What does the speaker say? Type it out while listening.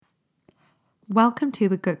Welcome to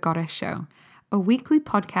the Good Goddess Show, a weekly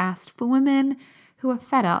podcast for women who are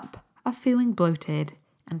fed up of feeling bloated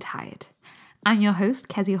and tired. I'm your host,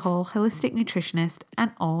 Kezia Hall, holistic nutritionist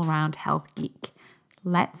and all-around health geek.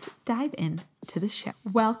 Let's dive into the show.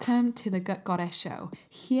 Welcome to the Gut Goddess Show.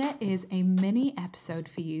 Here is a mini episode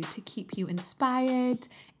for you to keep you inspired,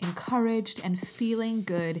 encouraged, and feeling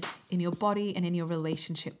good in your body and in your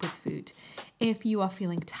relationship with food. If you are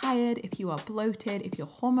feeling tired, if you are bloated, if your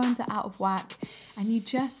hormones are out of whack, and you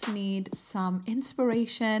just need some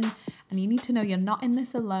inspiration, and you need to know you're not in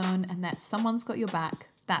this alone and that someone's got your back,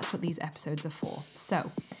 that's what these episodes are for.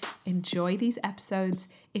 So enjoy these episodes.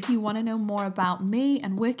 If you want to know more about me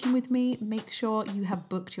and working with me, make sure you have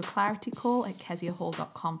booked your clarity call at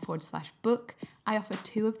keziahall.com/book. I offer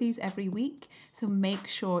 2 of these every week, so make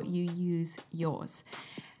sure you use yours.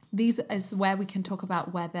 These is where we can talk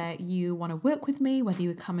about whether you want to work with me, whether you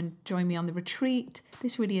would come and join me on the retreat.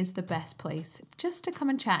 This really is the best place just to come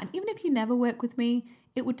and chat. And even if you never work with me,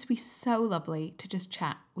 it would be so lovely to just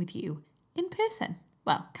chat with you in person.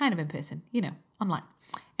 Well, kind of in person, online.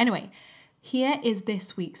 Anyway, here is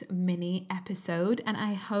this week's mini episode, and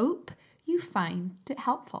I hope you find it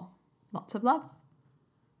helpful. Lots of love.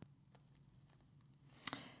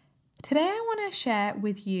 Today, I want to share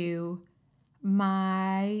with you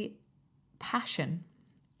my passion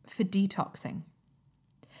for detoxing.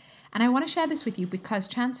 And I want to share this with you because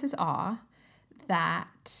chances are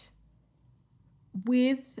that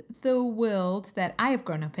with the world that I have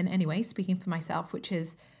grown up in anyway, speaking for myself, which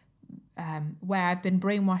is where I've been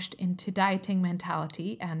brainwashed into dieting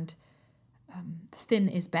mentality and thin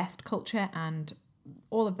is best culture and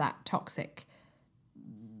all of that toxic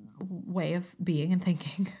way of being and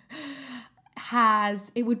thinking,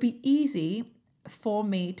 it would be easy for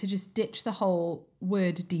me to just ditch the whole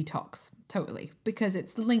word detox totally, because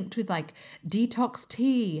it's linked with like detox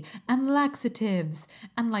tea and laxatives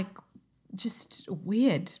and like just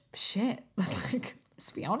weird shit. Like,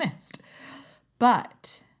 let's be honest.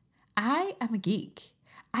 But I am a geek.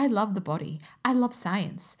 I love the body. I love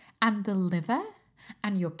science and the liver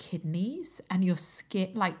and your kidneys and your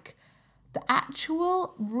skin, like the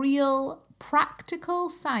actual, real, practical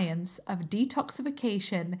science of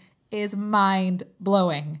detoxification is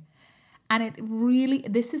mind-blowing. And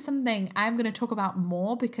this is something I'm going to talk about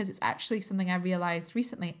more because it's actually something I realized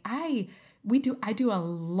recently. I do a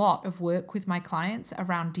lot of work with my clients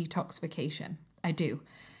around detoxification. I do.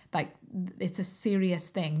 Like, it's a serious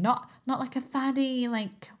thing. Not like a faddy,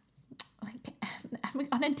 like I'm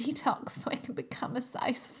on a detox so I can become a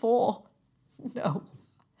size 4. No.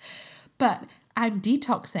 But I'm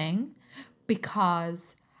detoxing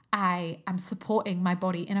because I am supporting my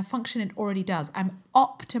body in a function it already does. I'm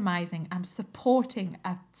optimizing, I'm supporting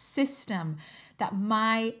a system that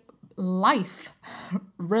my life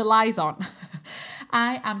relies on.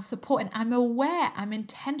 I am supporting, I'm aware, I'm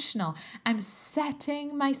intentional, I'm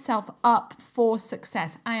setting myself up for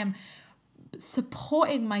success. I am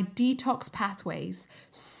supporting my detox pathways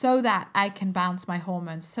so that I can balance my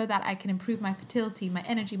hormones, so that I can improve my fertility, my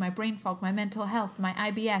energy, my brain fog, my mental health, my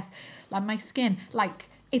IBS, like my skin. Like,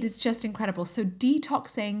 it is just incredible. So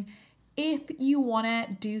detoxing, if you want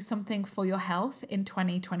to do something for your health in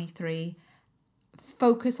 2023,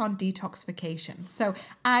 focus on detoxification. So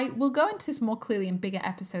I will go into this more clearly in bigger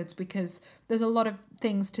episodes because there's a lot of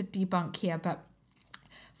things to debunk here. But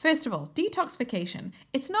first of all, detoxification,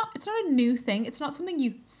 it's not a new thing. It's not something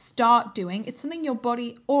you start doing. It's something your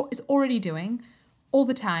body is already doing all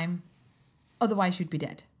the time. Otherwise, you'd be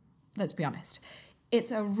dead. Let's be honest.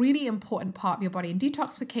 It's a really important part of your body. In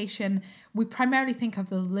detoxification, we primarily think of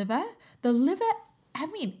the liver. The liver,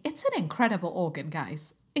 it's an incredible organ,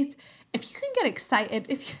 guys. If you can get excited,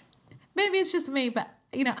 maybe it's just me, but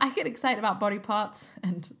I get excited about body parts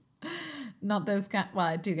and not those kind. Well,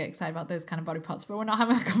 I do get excited about those kind of body parts, but we're not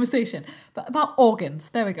having a conversation. But about organs,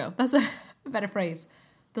 there we go. That's a better phrase.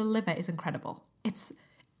 The liver is incredible.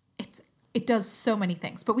 It does so many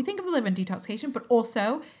things, but we think of the liver in detoxification, but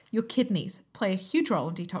also your kidneys play a huge role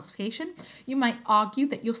in detoxification. You might argue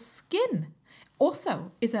that your skin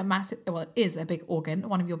also is it is a big organ,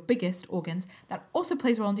 one of your biggest organs that also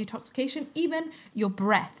plays a role in detoxification. Even your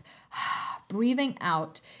breath, breathing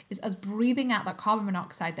out is us breathing out that carbon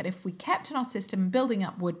monoxide that if we kept in our system and building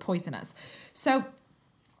up would poison us. So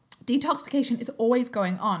detoxification is always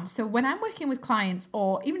going on. So when I'm working with clients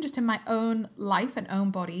or even just in my own life and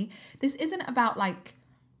own body, this isn't about like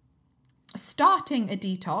starting a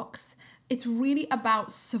detox, it's really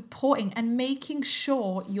about supporting and making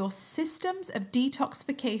sure your systems of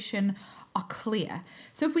detoxification are clear.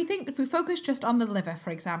 So if we focus just on the liver,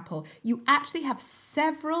 for example, you actually have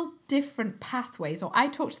several different pathways, or I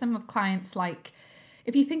talk to them with clients like,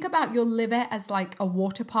 if you think about your liver as like a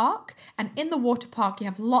water park, and in the water park, you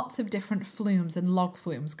have lots of different flumes and log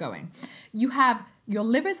flumes going. You have your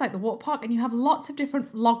liver is like the water park, and you have lots of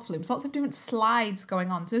different log flumes, lots of different slides going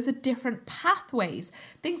on. So those are different pathways.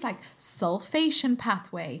 Things like sulfation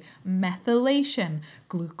pathway, methylation,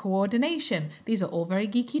 glucoordination. These are all very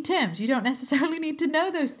geeky terms. You don't necessarily need to know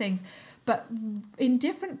those things. But in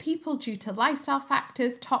different people, due to lifestyle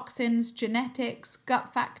factors, toxins, genetics,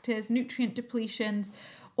 gut factors, nutrient depletions,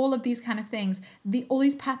 all of these kind of things, all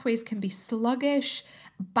these pathways can be sluggish,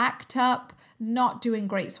 backed up, not doing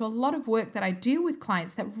great. So a lot of work that I do with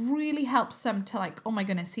clients that really helps them to like, oh my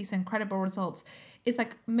goodness, see some incredible results is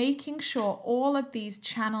like making sure all of these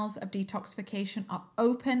channels of detoxification are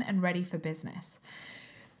open and ready for business.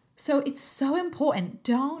 So it's so important.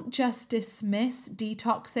 Don't just dismiss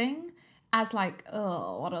detoxing as like,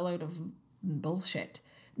 oh, what a load of bullshit.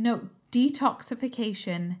 No,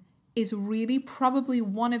 detoxification is really probably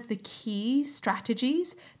one of the key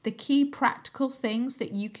strategies, the key practical things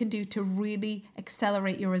that you can do to really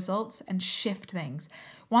accelerate your results and shift things.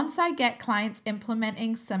 Once I get clients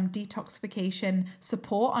implementing some detoxification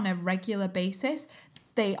support on a regular basis,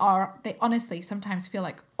 they honestly sometimes feel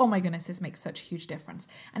like, oh my goodness, this makes such a huge difference.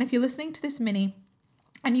 And if you're listening to this mini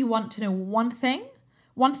and you want to know one thing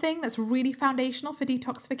that's really foundational for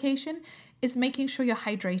detoxification is making sure you're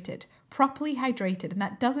hydrated, properly hydrated. And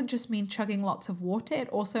that doesn't just mean chugging lots of water. It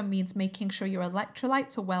also means making sure your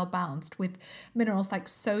electrolytes are well balanced with minerals like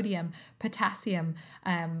sodium, potassium,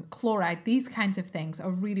 chloride. These kinds of things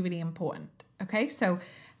are really, really important. Okay, so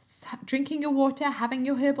drinking your water, having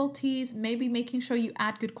your herbal teas, maybe making sure you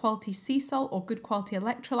add good quality sea salt or good quality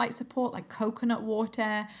electrolyte support like coconut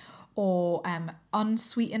water or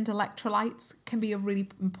unsweetened electrolytes can be a really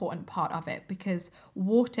important part of it, because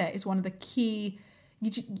water is one of the key,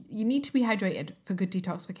 you need to be hydrated for good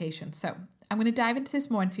detoxification. So I'm going to dive into this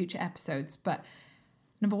more in future episodes, but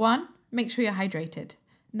number one, make sure you're hydrated.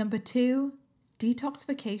 Number two,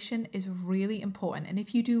 detoxification is really important. And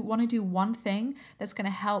if you want to do one thing that's going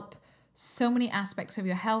to help so many aspects of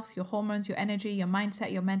your health, your hormones, your energy, your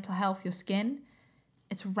mindset, your mental health, your skin,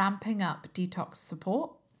 it's ramping up detox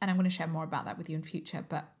support. And I'm going to share more about that with you in future.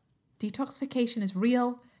 But detoxification is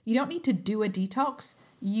real. You don't need to do a detox.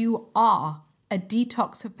 You are a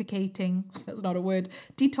detoxificating, that's not a word,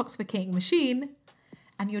 detoxificating machine.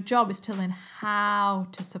 And your job is to learn how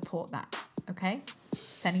to support that. Okay?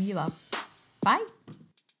 Sending you love. Bye.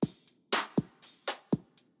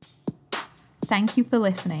 Thank you for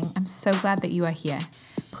listening. I'm so glad that you are here.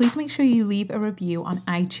 Please make sure you leave a review on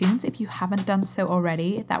iTunes if you haven't done so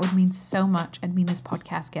already. That would mean so much and mean this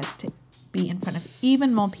podcast gets to be in front of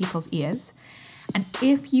even more people's ears. And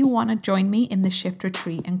if you want to join me in the shift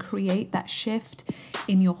retreat and create that shift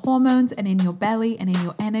in your hormones and in your belly and in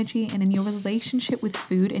your energy and in your relationship with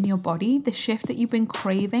food in your body, the shift that you've been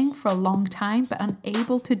craving for a long time but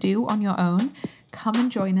unable to do on your own, come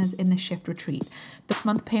and join us in the shift retreat. This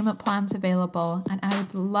month payment plan's available and I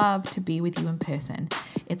would love to be with you in person.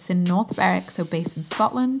 It's in North Berwick, so based in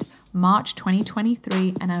Scotland, March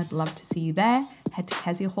 2023, and I would love to see you there. Head to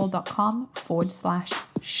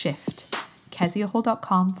keziahall.com/shift.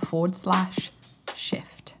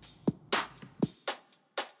 keziahall.com/shift.